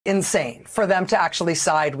insane for them to actually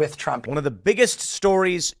side with Trump. One of the biggest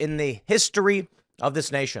stories in the history of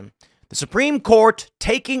this nation. The Supreme Court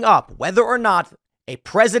taking up whether or not a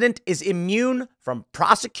president is immune from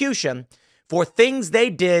prosecution for things they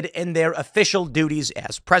did in their official duties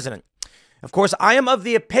as president. Of course, I am of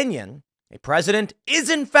the opinion a president is,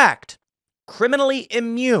 in fact, criminally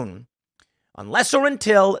immune unless or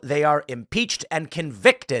until they are impeached and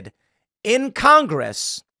convicted in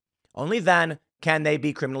Congress. Only then can they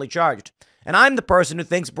be criminally charged. And I'm the person who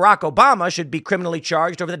thinks Barack Obama should be criminally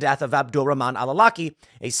charged over the death of Abdul Rahman al-Awlaki,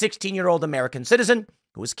 a 16-year-old American citizen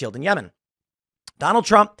who was killed in Yemen. Donald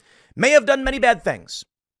Trump may have done many bad things.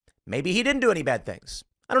 Maybe he didn't do any bad things.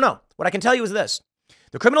 I don't know. What I can tell you is this.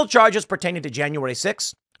 The criminal charges pertaining to January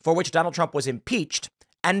 6th, for which Donald Trump was impeached,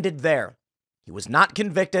 ended there. He was not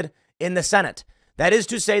convicted in the Senate. That is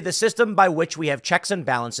to say, the system by which we have checks and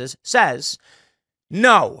balances says,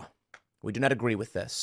 no, we do not agree with this.